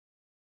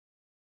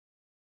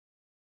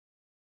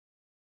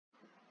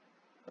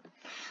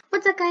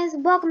What's up, guys?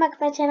 Welcome back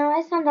to my channel.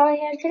 It's Nandana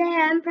here. Today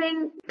I'm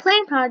playing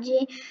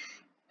Prodigy,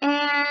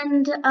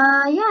 and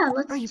yeah,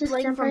 let's just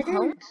jump right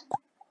in.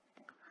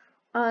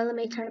 Let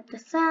me turn up the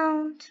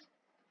sound.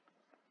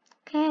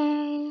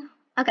 Okay.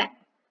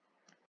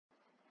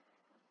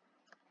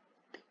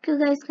 You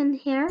guys can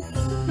hear.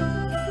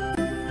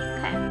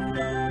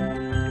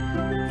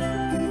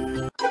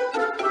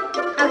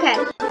 Okay.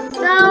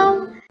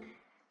 So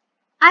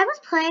I was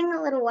playing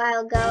a little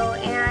while ago,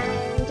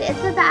 and it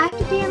said that I have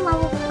to be in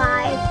level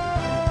 5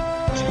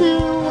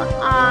 to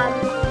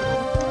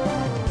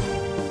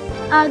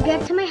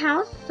get to my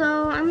house,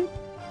 so I'm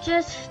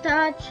just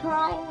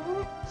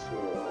trying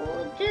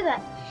to do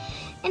that.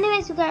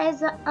 Anyways, you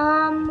guys, you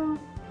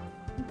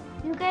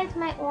guys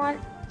might want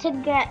to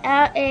get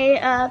out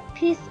a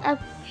piece of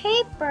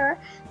paper,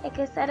 like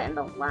I said in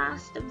the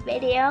last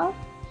video.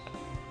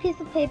 Piece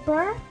of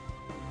paper.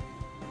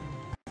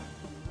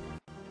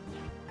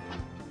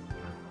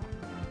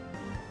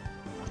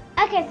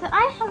 Okay, so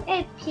I have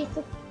a piece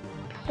of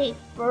paper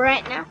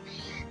right now.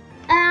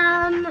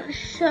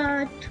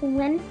 So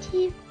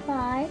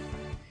 25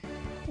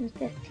 and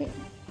 15.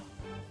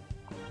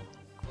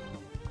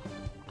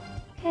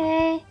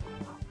 Okay.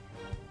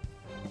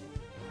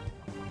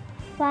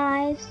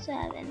 5,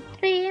 7,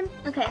 3.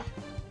 Okay.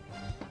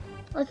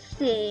 Let's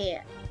see.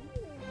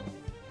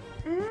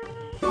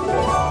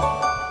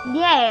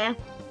 Yeah.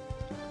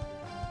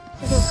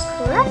 Is this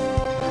correct?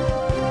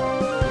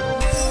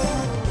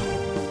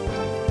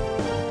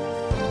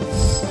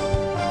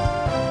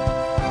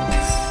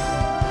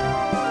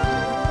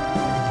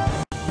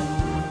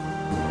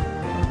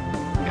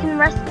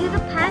 Rescue the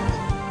pet.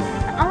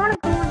 I want to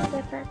go on a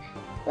different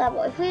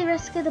level. If we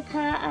rescue the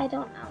pet, I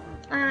don't know.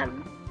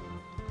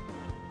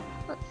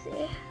 Let's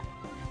see.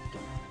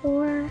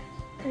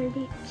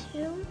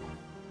 432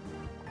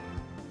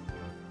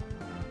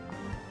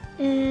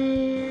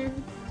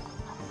 and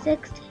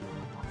 60.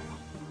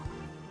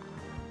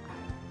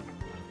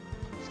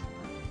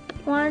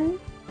 1,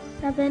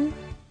 7,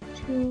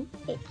 2,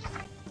 8.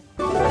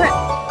 Correct.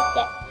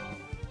 Yeah.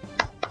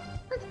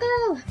 Let's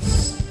go.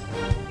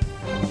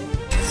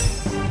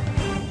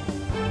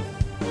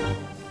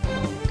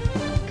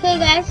 Okay,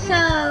 guys,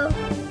 so,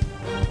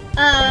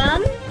 oh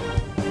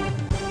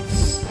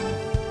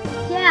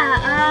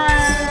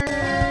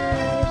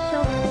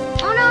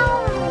no!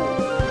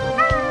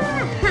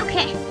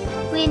 Okay,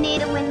 we need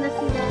to win this,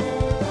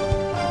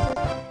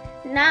 guys.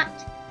 Not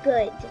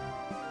good.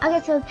 Okay,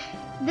 so,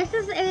 this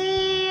is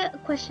a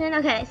question.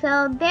 Okay,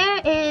 so there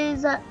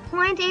is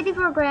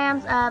 0.84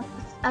 grams of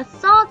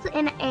salt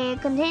in a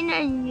container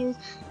and you use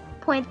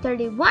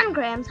 0.31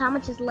 grams. How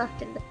much is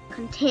left in the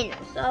container?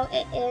 So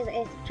it is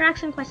a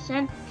subtraction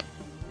question.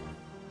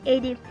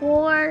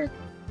 84,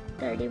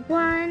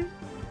 31,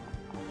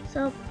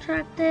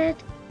 subtracted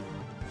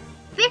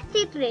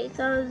 53,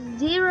 so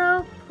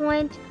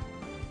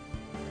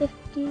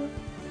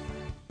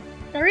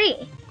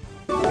 0.53.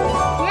 Yes,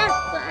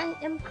 I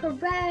am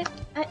correct.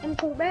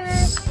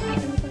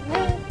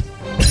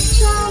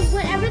 So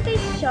whenever they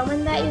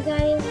showing that, you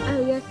guys, oh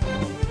yes,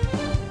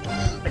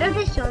 whenever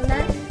they showing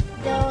that,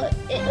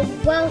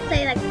 it will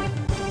say like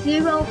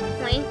 0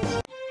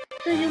 points.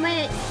 So you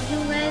guys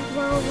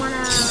will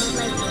wanna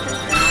like check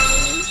that.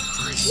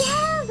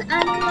 Yes,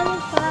 I'm on level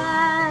 5.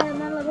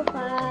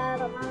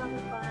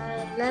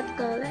 Let's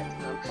go.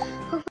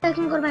 Hopefully I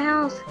can go to my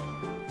house.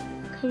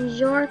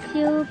 Conjure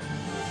cube.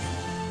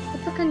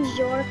 What's a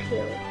conjure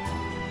cube?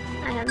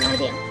 I have no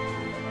idea.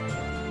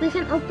 We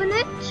can open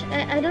it.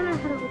 I don't know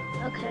how to open.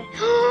 Okay.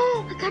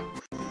 Oh, I got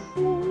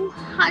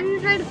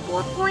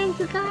 204 points,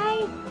 you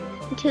guys.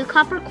 2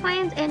 copper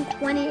coins and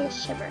 20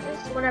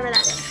 shivers, whatever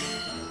that is.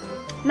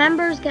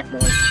 Members get more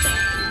stuff.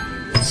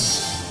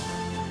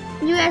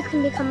 You guys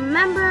can become a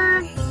member.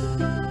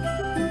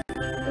 Okay.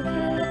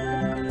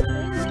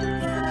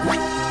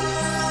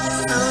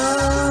 Oh,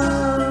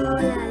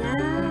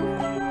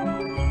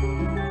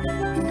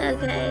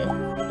 okay.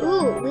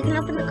 Ooh, we can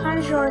open the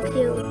conjure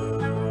cube.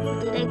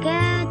 What did I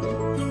get?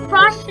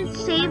 Frosted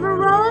saber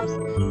robes,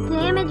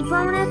 damage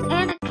bonus,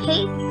 and a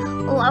cape.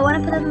 Oh, I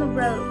want to put on the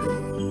robe.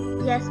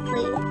 Yes,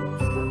 please.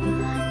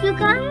 You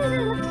guys,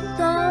 it looks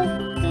so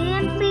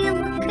fancy.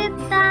 Look at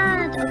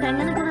that. Okay, I'm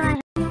gonna go to my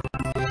house.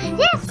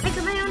 Yes, I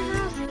got my own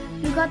house.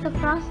 You got the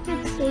frosted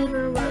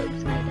saber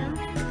robes item.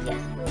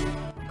 Yes, please.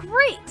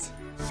 Great.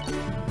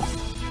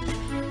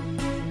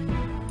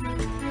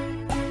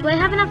 Do I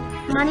have enough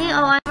money?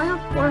 Oh, I only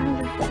have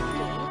 450.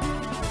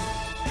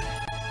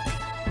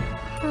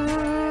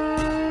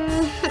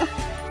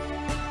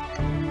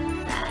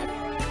 Sad.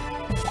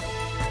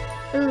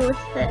 Ooh,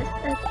 what's this?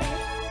 Okay.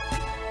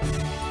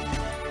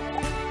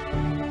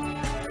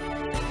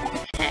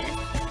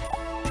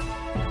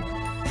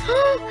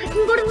 I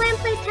can go to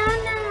Lamplight Town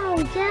now!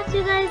 Yes,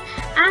 you guys,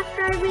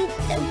 after I reach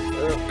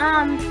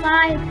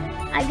 5,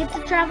 I get to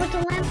travel to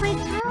Lamplight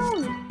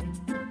Town!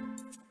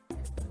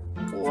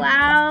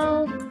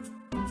 Wow!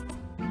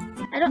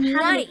 I don't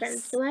have any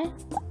friends, do I?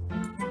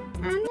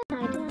 No,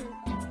 I don't.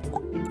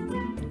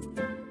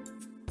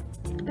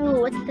 Ooh,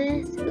 Ooh, what's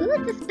this? Ooh,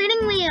 it's a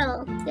spinning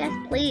wheel. Yes,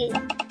 please.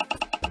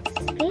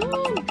 Spin.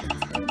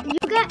 You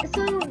get,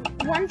 so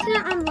once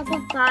you're on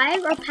level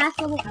 5 or past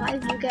level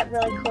 5, you get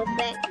really cool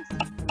things.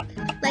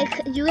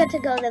 Like, you get to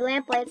go to the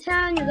Lamplight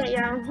Town, you get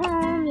your own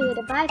home, you get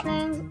to buy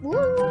things.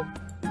 Woo!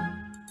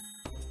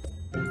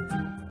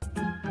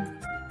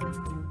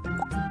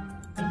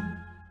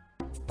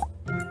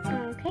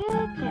 Okay,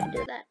 can't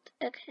do that.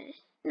 Okay.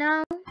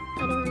 No, I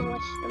don't know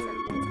what's the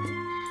number.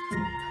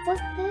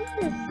 What's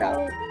this?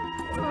 So,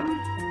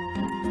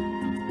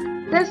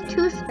 there's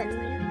 2 spin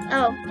wheels.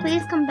 Oh,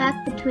 please come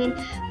back between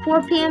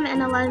 4 p.m.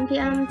 and 11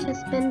 p.m. to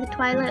spin the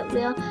Twilight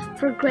Wheel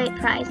for great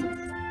prizes.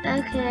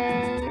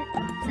 Okay.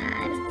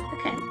 Sad.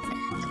 Okay.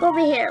 Let's go over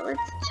here. Let's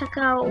check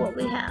out what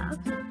we have.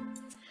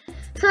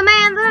 So on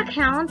my other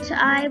account,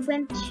 I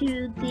went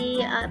to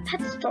the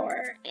pet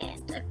store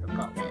and I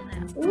forgot where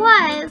that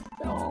was.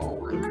 So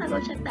I'm gonna go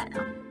check that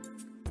out.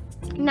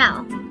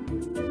 Now,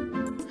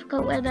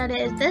 forgot where that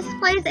is. This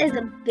place is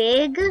a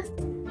big.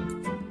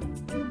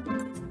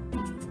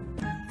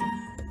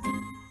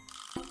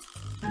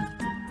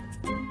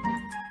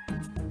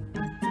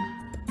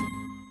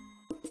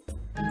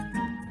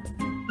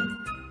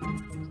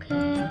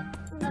 Okay,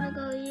 I'm gonna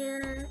go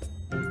here.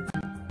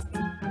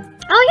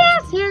 Oh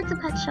yes, here it's a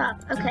pet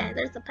shop. Okay,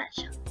 there's the pet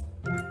shop.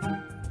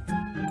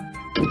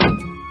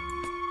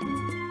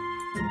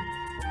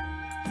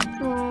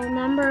 Oh,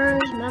 members.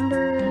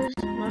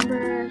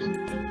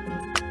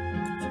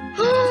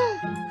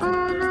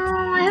 Oh no,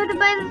 I have to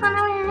buy this on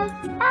our list.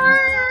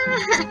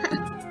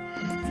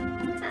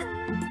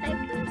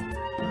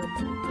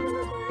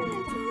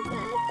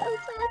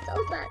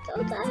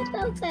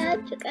 So sad,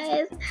 you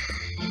guys.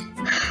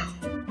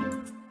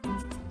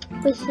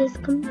 Wishes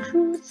come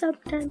true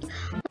sometimes.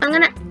 I'm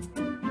gonna,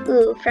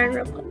 friend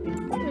request.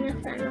 I'm gonna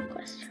friend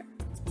request her.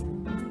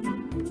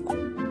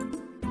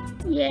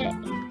 Yay.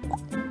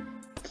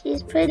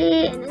 She's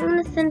pretty, and I'm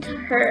gonna send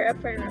her a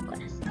friend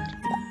request.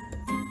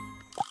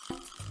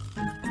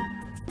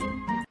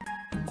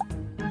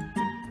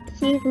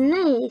 She's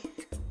nice.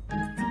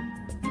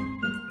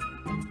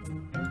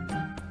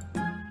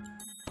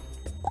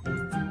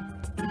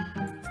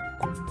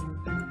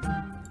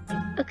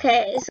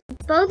 Okay, so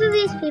both of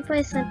these people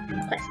I sent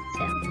requests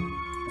to.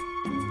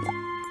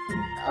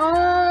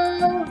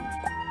 Oh,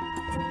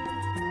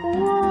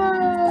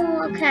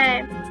 cool.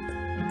 Okay.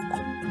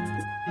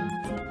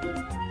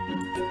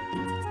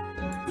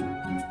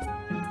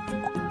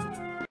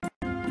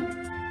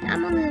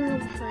 I'm only on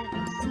level 5.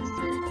 So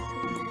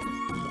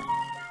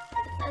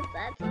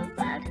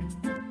sad.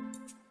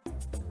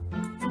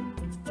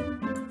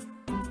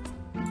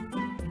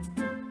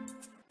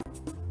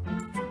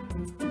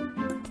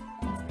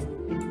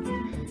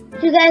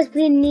 You guys,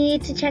 we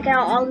need to check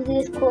out all of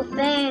these cool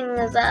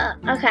things.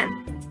 Okay.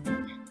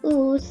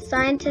 Ooh,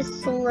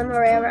 Scientist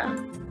Slimera.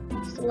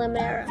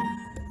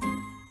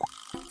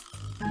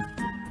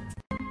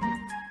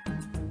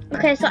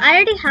 Okay, so I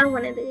already have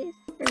one of these.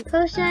 And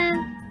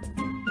potion.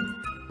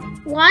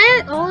 Why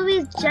are all of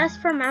these just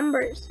for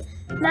members?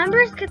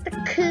 Members get the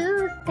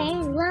coolest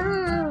thing. La,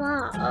 la,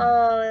 la.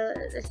 Oh,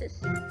 this is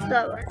so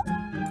hard.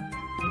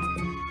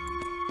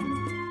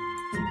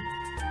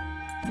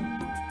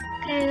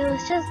 Okay,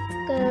 let's just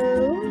go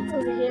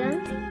over here.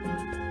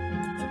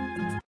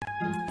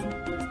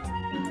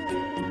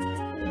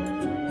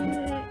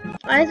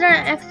 Why is there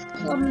an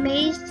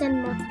exclamation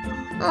mark?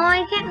 Oh,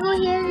 I can't go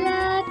here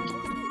yet.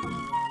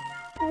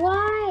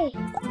 Why?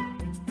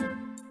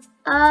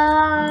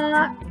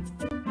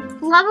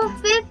 Level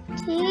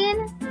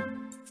 15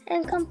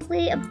 and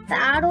complete a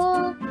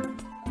battle.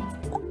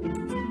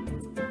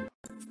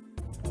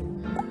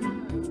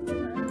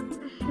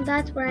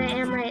 That's where I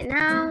am right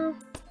now.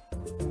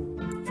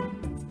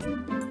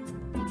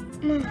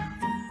 I'm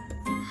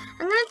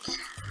gonna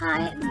try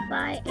and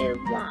buy a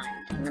wand.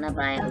 I'm gonna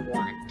buy a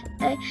wand.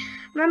 Okay?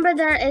 Remember,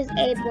 there is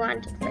a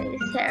blonde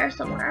place here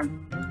somewhere.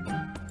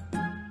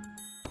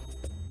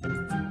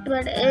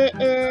 But it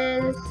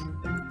is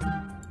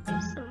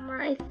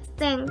somewhere, I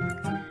think.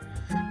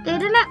 They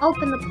didn't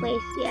open the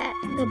place yet,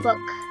 the book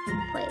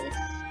place.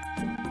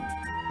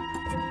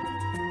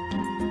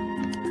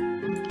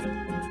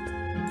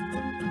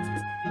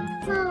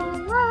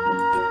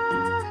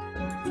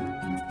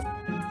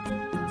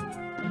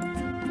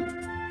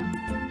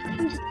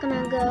 I'm just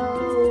gonna go.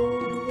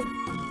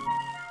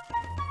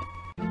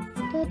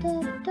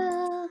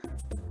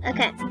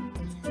 Okay.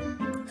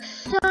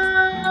 So,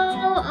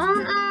 oh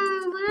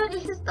no, where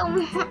is the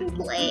one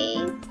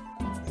place?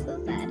 So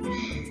sad.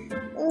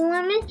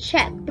 Let me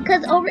check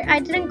because I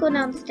didn't go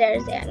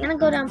downstairs yet. I'm gonna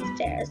go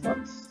downstairs.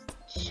 Let's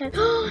check.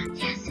 Oh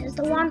yes, there's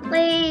the one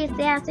place.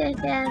 Yes.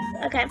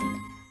 Okay.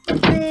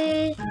 Let's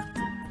see.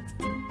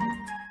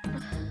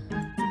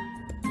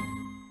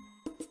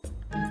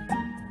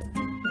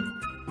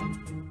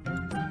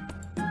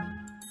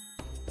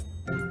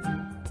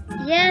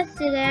 Yes,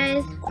 you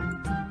guys.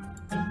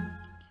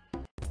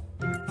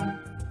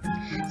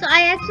 So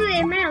I actually,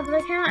 in my other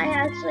account, I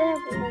actually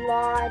have a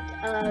lot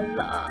of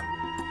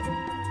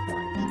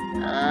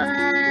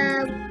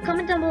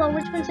comment down below below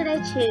which one should I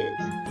choose.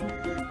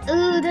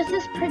 Ooh, this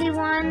is pretty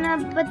one,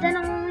 but then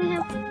I only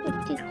have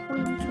 50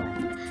 coins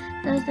left.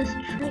 There's this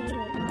trading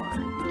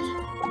one.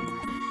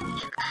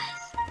 You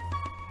guys,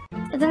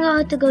 I think I'll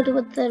have to go to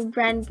with the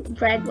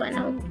red one.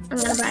 I'm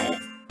gonna buy it.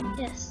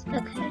 Yes,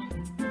 okay.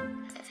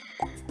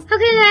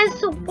 Okay guys,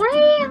 so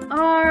we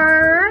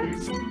are...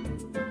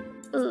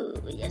 Ooh,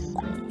 yes,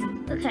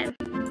 please. Okay.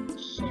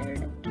 Share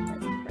it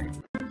with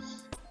friends.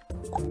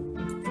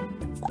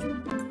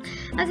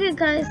 Okay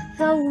guys,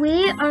 so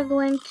we are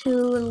going to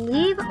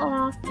leave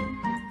off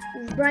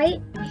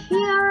right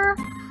here.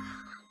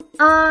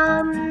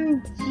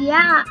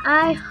 Yeah,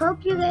 I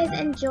hope you guys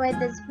enjoyed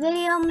this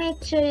video.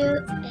 Make sure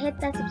you hit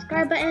that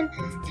subscribe button,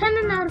 turn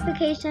the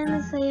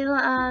notifications so you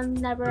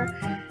never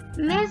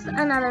miss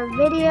another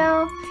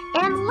video,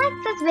 and like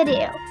this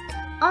video.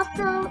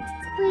 Also,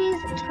 please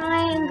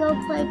try and go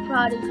play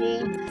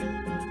Prodigy.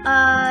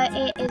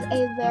 It is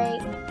a very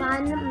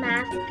fun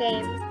math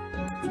game.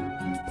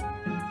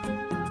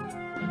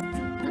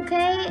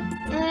 Okay,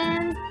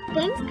 and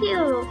thank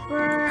you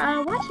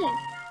for watching.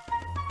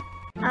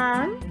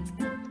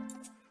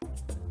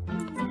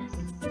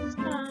 Yes,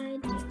 I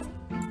do.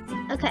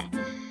 Okay.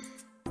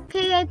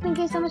 Okay guys, thank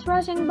you so much for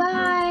watching.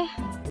 Bye.